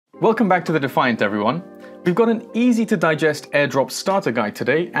Welcome back to the Defiant, everyone. We've got an easy to digest airdrop starter guide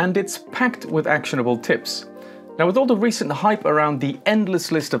today, and it's packed with actionable tips. Now, with all the recent hype around the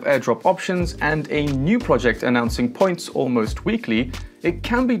endless list of airdrop options and a new project announcing points almost weekly, it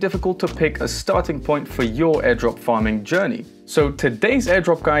can be difficult to pick a starting point for your airdrop farming journey. So today's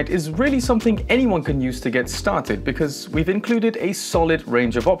airdrop guide is really something anyone can use to get started because we've included a solid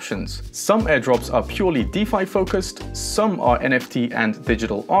range of options. Some airdrops are purely DeFi focused, some are NFT and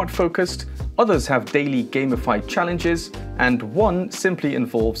digital art focused, others have daily gamified challenges, and one simply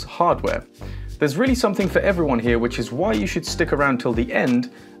involves hardware. There's really something for everyone here, which is why you should stick around till the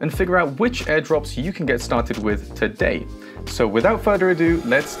end and figure out which airdrops you can get started with today. So without further ado,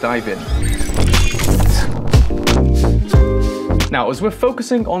 let's dive in. Now, as we're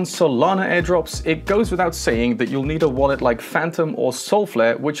focusing on Solana airdrops, it goes without saying that you'll need a wallet like Phantom or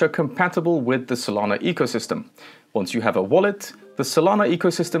Solflare, which are compatible with the Solana ecosystem. Once you have a wallet, the Solana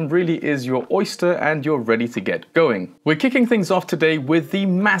ecosystem really is your oyster and you're ready to get going. We're kicking things off today with the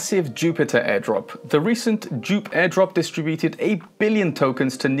massive Jupiter airdrop. The recent Jupe airdrop distributed 1 billion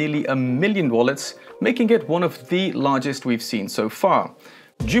tokens to nearly 1 million wallets, making it one of the largest we've seen so far.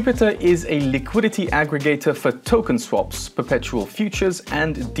 Jupiter is a liquidity aggregator for token swaps, perpetual futures,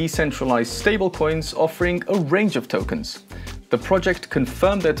 and decentralized stablecoins, offering a range of tokens. The project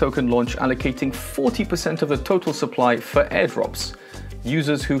confirmed their token launch, allocating 40% of the total supply for airdrops.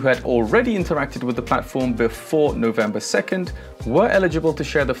 Users who had already interacted with the platform before November 2nd were eligible to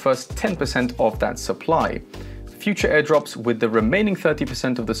share the first 10% of that supply. Future airdrops with the remaining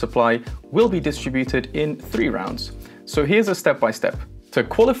 30% of the supply will be distributed in 3 rounds. So here's a step-by-step. To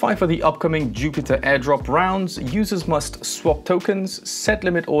qualify for the upcoming Jupiter airdrop rounds, users must swap tokens, set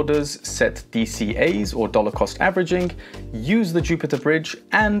limit orders, set DCAs or dollar cost averaging, use the Jupiter bridge,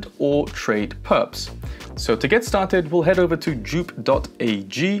 and/or trade perps. So to get started, we'll head over to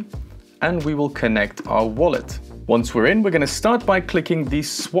jupe.ag and we will connect our wallet. Once we're in, we're going to start by clicking the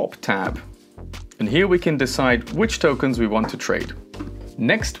swap tab. And here we can decide which tokens we want to trade.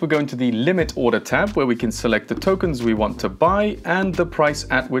 Next, we're going to the Limit Order tab, where we can select the tokens we want to buy and the price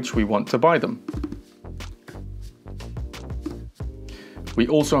at which we want to buy them. We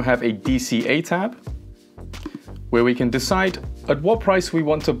also have a DCA tab, where we can decide at what price we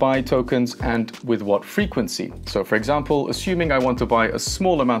want to buy tokens and with what frequency. So for example, assuming I want to buy a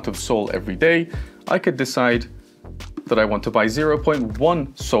small amount of SOL every day, I could decide that I want to buy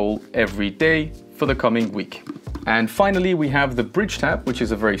 0.1 SOL every day for the coming week. And finally, we have the Bridge tab, which is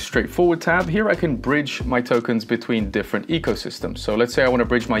a very straightforward tab. Here I can bridge my tokens between different ecosystems. So let's say I want to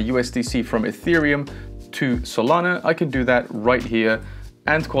bridge my USDC from Ethereum to Solana. I can do that right here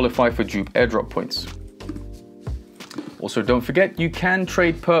and qualify for Jupe airdrop points. Also, don't forget, you can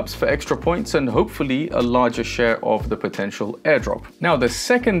trade perps for extra points and hopefully a larger share of the potential airdrop. Now, the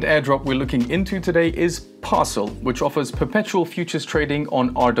second airdrop we're looking into today is Parcel, which offers perpetual futures trading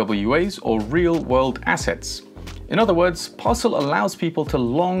on RWAs or real-world assets. In other words, Parcel allows people to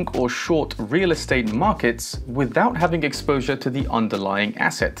long or short real estate markets without having exposure to the underlying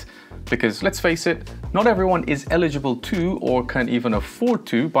asset. Because let's face it, not everyone is eligible to or can even afford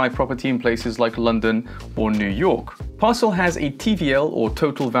to buy property in places like London or New York. Parcel has a TVL or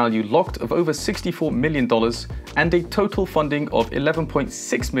total value locked of over $64 million and a total funding of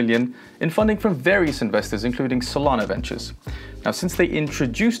 $11.6 million in funding from various investors, including Solana Ventures. Now, since they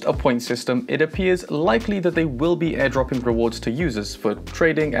introduced a point system, it appears likely that they will be airdropping rewards to users for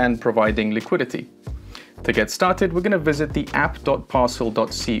trading and providing liquidity. To get started, we're going to visit the app.parcel.co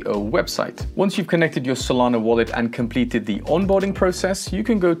website. Once you've connected your Solana wallet and completed the onboarding process, you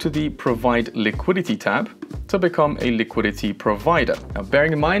can go to the Provide Liquidity tab to become a liquidity provider. Now,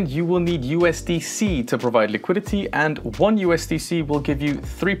 bearing in mind, you will need USDC to provide liquidity, and 1 USDC will give you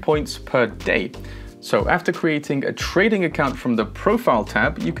 3 points per day. So after creating a trading account from the Profile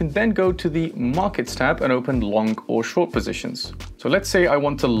tab, you can then go to the Markets tab and open long or short positions. So let's say I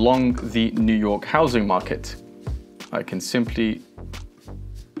want to long the New York housing market. I can simply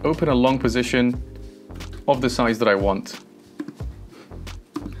open a long position of the size that I want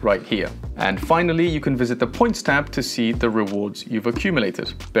right here. And finally, you can visit the Points tab to see the rewards you've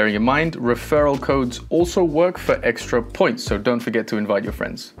accumulated. Bearing in mind, referral codes also work for extra points, so don't forget to invite your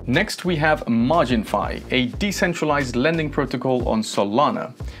friends. Next, we have MarginFi, a decentralized lending protocol on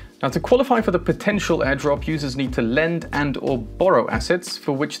Solana. Now, to qualify for the potential airdrop, users need to lend and/or borrow assets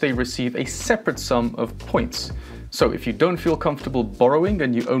for which they receive a separate sum of points. So if you don't feel comfortable borrowing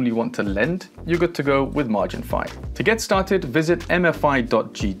and you only want to lend, you're good to go with MarginFi. To get started, visit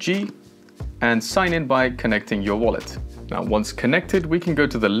mfi.gg and sign in by connecting your wallet. Now, once connected, we can go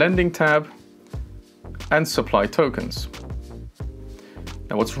to the Lending tab and Supply Tokens.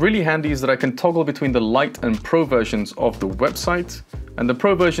 Now what's really handy is that I can toggle between the light and pro versions of the website, and the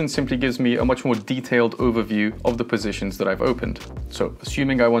pro version simply gives me a much more detailed overview of the positions that I've opened. So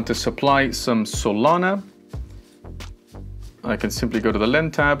assuming I want to supply some Solana, I can simply go to the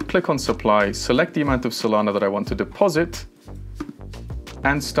Lend tab, click on Supply, select the amount of Solana that I want to deposit,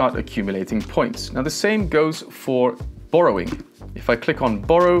 and start accumulating points. Now the same goes for borrowing. If I click on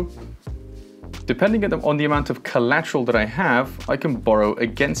Borrow, depending on the amount of collateral that I have, I can borrow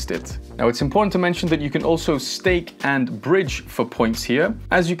against it. Now it's important to mention that you can also stake and bridge for points here.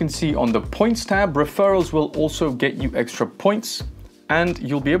 As you can see on the Points tab, referrals will also get you extra points, and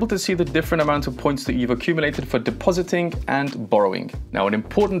you'll be able to see the different amount of points that you've accumulated for depositing and borrowing. Now, an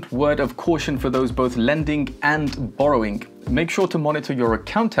important word of caution for those both lending and borrowing. Make sure to monitor your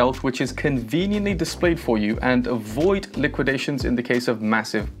account health, which is conveniently displayed for you, and avoid liquidations in the case of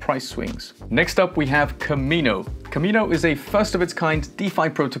massive price swings. Next up, we have Camino. Camino is a first-of-its-kind DeFi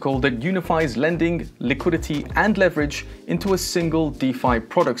protocol that unifies lending, liquidity, and leverage into a single DeFi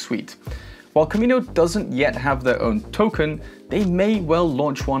product suite. While Camino doesn't yet have their own token, they may well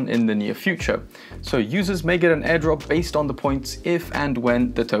launch one in the near future. So users may get an airdrop based on the points if and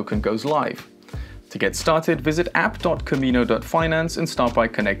when the token goes live. To get started, visit app.camino.finance and start by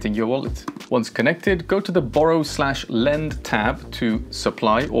connecting your wallet. Once connected, go to the Borrow/Lend tab to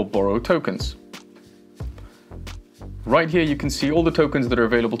supply or borrow tokens. Right here you can see all the tokens that are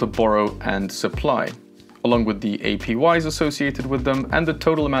available to borrow and supply, along with the APYs associated with them and the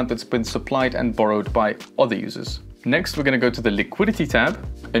total amount that's been supplied and borrowed by other users. Next, we're going to go to the Liquidity tab,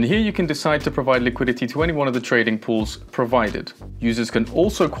 and here you can decide to provide liquidity to any one of the trading pools provided. Users can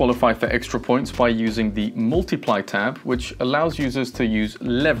also qualify for extra points by using the Multiply tab, which allows users to use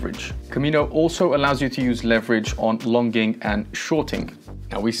leverage. Camino also allows you to use leverage on longing and shorting.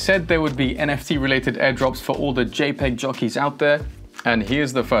 Now, we said there would be NFT-related airdrops for all the JPEG jockeys out there, and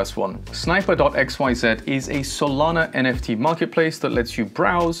here's the first one. Sniper.xyz is a Solana NFT marketplace that lets you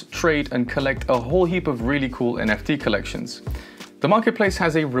browse, trade, and collect a whole heap of really cool NFT collections. The marketplace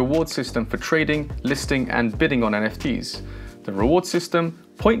has a reward system for trading, listing, and bidding on NFTs. The reward system,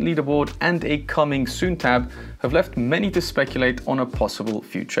 point leaderboard, and a coming soon tab have left many to speculate on a possible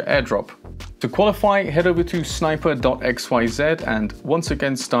future airdrop. To qualify, head over to sniper.xyz and once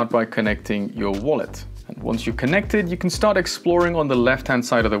again start by connecting your wallet. And once you're connected, you can start exploring on the left-hand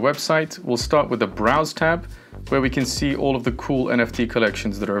side of the website. We'll start with the Browse tab, where we can see all of the cool NFT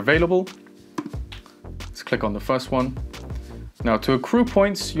collections that are available. Let's click on the first one. Now, to accrue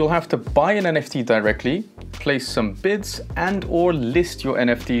points, you'll have to buy an NFT directly, place some bids, and/or list your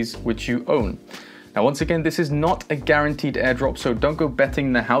NFTs which you own. Now, once again, this is not a guaranteed airdrop, so don't go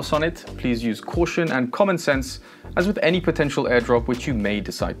betting the house on it. Please use caution and common sense, as with any potential airdrop which you may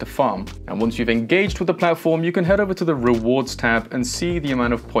decide to farm. And once you've engaged with the platform, you can head over to the Rewards tab and see the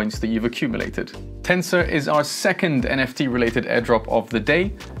amount of points that you've accumulated. Tensor is our second NFT-related airdrop of the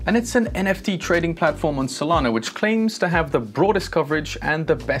day, and it's an NFT trading platform on Solana which claims to have the broadest coverage and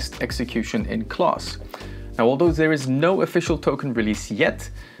the best execution in class. Now, although there is no official token release yet,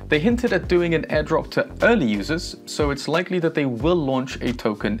 they hinted at doing an airdrop to early users, so it's likely that they will launch a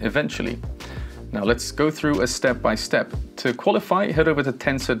token eventually. Now let's go through a step-by-step. To qualify, head over to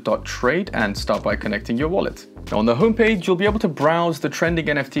tensor.trade and start by connecting your wallet. Now on the homepage, you'll be able to browse the trending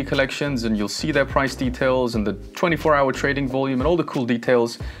NFT collections and you'll see their price details and the 24-hour trading volume and all the cool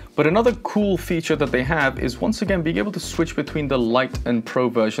details. But another cool feature that they have is once again being able to switch between the light and pro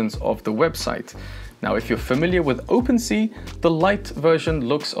versions of the website. Now, if you're familiar with OpenSea, the light version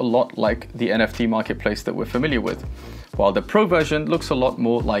looks a lot like the NFT marketplace that we're familiar with, while the pro version looks a lot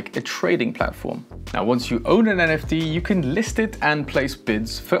more like a trading platform. Now, once you own an NFT, you can list it and place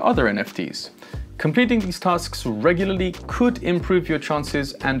bids for other NFTs. Completing these tasks regularly could improve your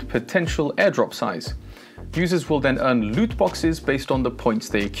chances and potential airdrop size. Users will then earn loot boxes based on the points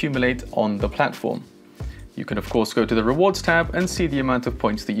they accumulate on the platform. You can of course go to the Rewards tab and see the amount of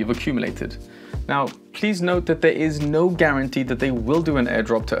points that you've accumulated. Now, please note that there is no guarantee that they will do an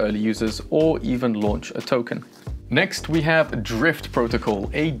airdrop to early users or even launch a token. Next, we have Drift Protocol,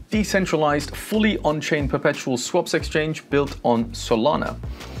 a decentralized, fully on-chain perpetual swaps exchange built on Solana.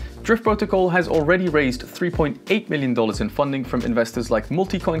 Drift Protocol has already raised $3.8 million in funding from investors like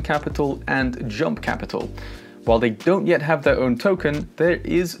Multicoin Capital and Jump Capital. While they don't yet have their own token, there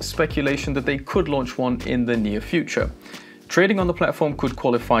is speculation that they could launch one in the near future. Trading on the platform could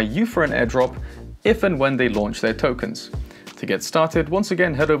qualify you for an airdrop if and when they launch their tokens. To get started, once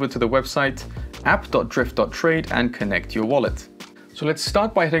again, head over to the website app.drift.trade and connect your wallet. So let's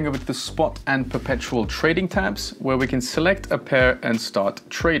start by heading over to the spot and perpetual trading tabs, where we can select a pair and start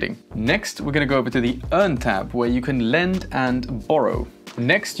trading. Next, we're going to go over to the Earn tab, where you can lend and borrow.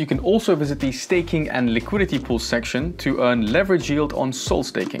 Next, you can also visit the staking and liquidity pools section to earn leverage yield on Sol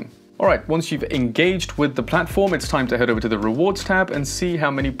staking. Alright, once you've engaged with the platform, it's time to head over to the rewards tab and see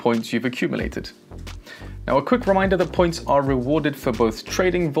how many points you've accumulated. Now, a quick reminder that points are rewarded for both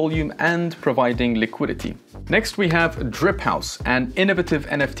trading volume and providing liquidity. Next, we have Drip House, an innovative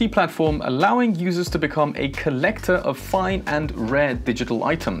NFT platform allowing users to become a collector of fine and rare digital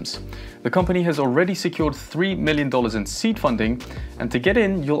items. The company has already secured $3 million in seed funding, and to get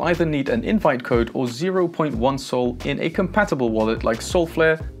in, you'll either need an invite code or 0.1 Sol in a compatible wallet like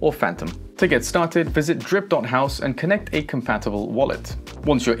Solflare or Phantom. To get started, visit drip.house and connect a compatible wallet.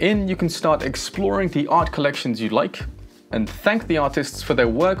 Once you're in, you can start exploring the art collections you like, and thank the artists for their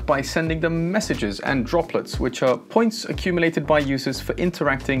work by sending them messages and droplets, which are points accumulated by users for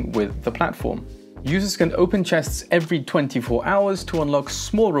interacting with the platform. Users can open chests every 24 hours to unlock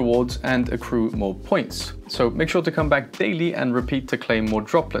small rewards and accrue more points. So make sure to come back daily and repeat to claim more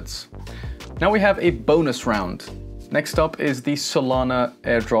droplets. Now we have a bonus round. Next up is the Solana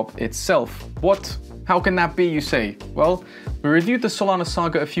Airdrop itself. What? How can that be, you say? Well, we reviewed the Solana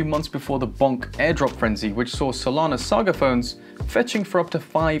saga a few months before the Bonk airdrop frenzy, which saw Solana saga phones fetching for up to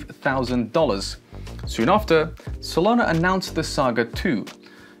 $5,000. Soon after, Solana announced the Saga 2.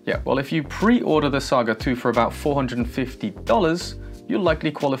 Yeah, well, if you pre-order the Saga 2 for about $450, you'll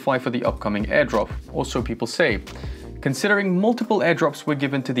likely qualify for the upcoming airdrop, or so people say. Considering multiple airdrops were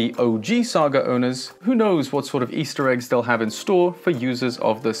given to the OG Saga owners, who knows what sort of Easter eggs they'll have in store for users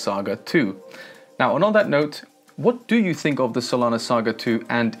of the Saga 2. Now, and on that note, what do you think of the Solana Saga 2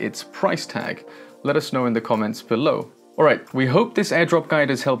 and its price tag? Let us know in the comments below. Alright, we hope this airdrop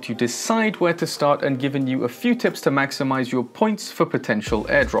guide has helped you decide where to start and given you a few tips to maximize your points for potential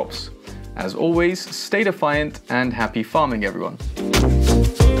airdrops. As always, stay defiant and happy farming, everyone.